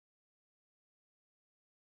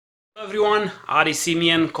Hello everyone, Adi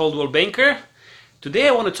Simeon, Coldwell Banker. Today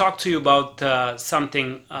I want to talk to you about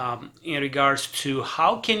something in regards to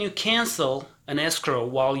how can you cancel an escrow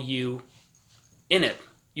while you in it.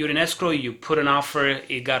 You're in escrow, you put an offer,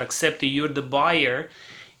 it got accepted, you're the buyer,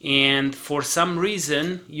 and for some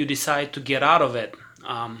reason you decide to get out of it.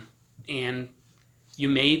 And you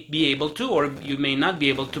may be able to, or you may not be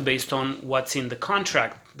able to, based on what's in the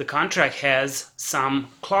contract. The contract has some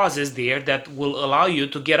clauses there that will allow you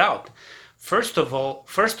to get out. First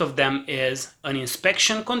of them is an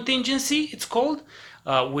inspection contingency, it's called,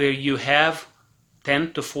 where you have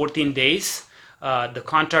 10 to 14 days. The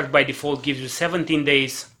contract by default gives you 17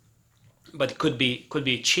 days, but it could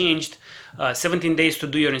be changed. 17 days to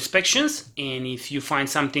do your inspections, and if you find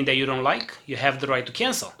something that you don't like, you have the right to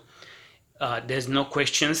cancel. There's no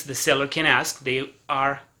questions the seller can ask.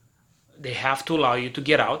 They have to allow you to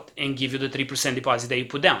get out and give you the 3% deposit that you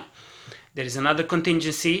put down. There is another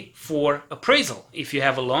contingency for appraisal. If you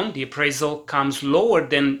have a loan, the appraisal comes lower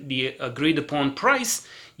than the agreed upon price,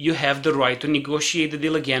 you have the right to negotiate the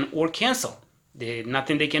deal again or cancel.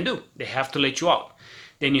 Nothing they can do. They have to let you out.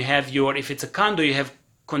 Then you have if it's a condo, you have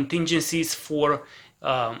contingencies for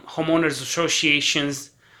homeowners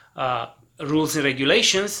associations, rules and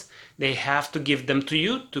regulations. They have to give them to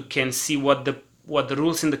you to can see what the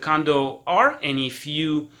rules in the condo are, and if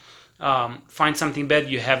you find something bad,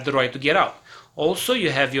 you have the right to get out. Also, you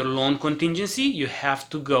have your loan contingency. You have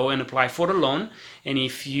to go and apply for a loan, and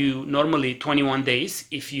if you normally 21 days,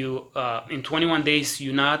 if you in 21 days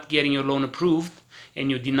you're not getting your loan approved and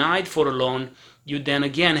you're denied for a loan, you then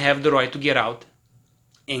again have the right to get out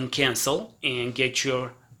and cancel and get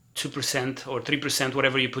your 2% or 3%,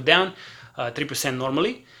 whatever you put down, 3%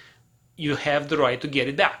 normally. You have the right to get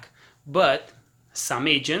it back. But some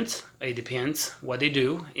agents, it depends what they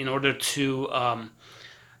do, in order to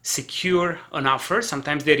secure an offer,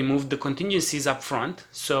 sometimes they remove the contingencies up front,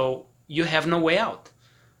 so you have no way out.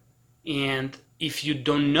 And if you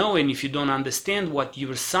don't know and if you don't understand what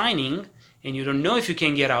you're signing, and you don't know if you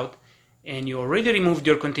can get out, and you already removed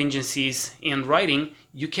your contingencies in writing,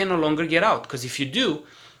 you can no longer get out, because if you do,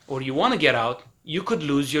 or you want to get out, you could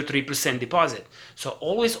lose your 3% deposit. So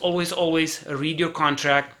always read your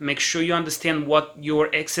contract, make sure you understand what your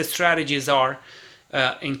exit strategies are,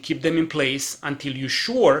 and keep them in place until you're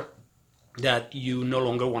sure that you no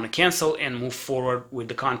longer want to cancel and move forward with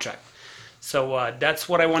the contract. So that's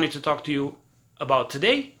what I wanted to talk to you about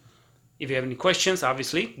today. If you have any questions,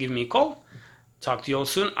 obviously, give me a call. Talk to you all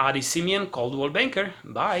soon. Adi Simeon, Coldwell Banker.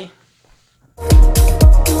 Bye.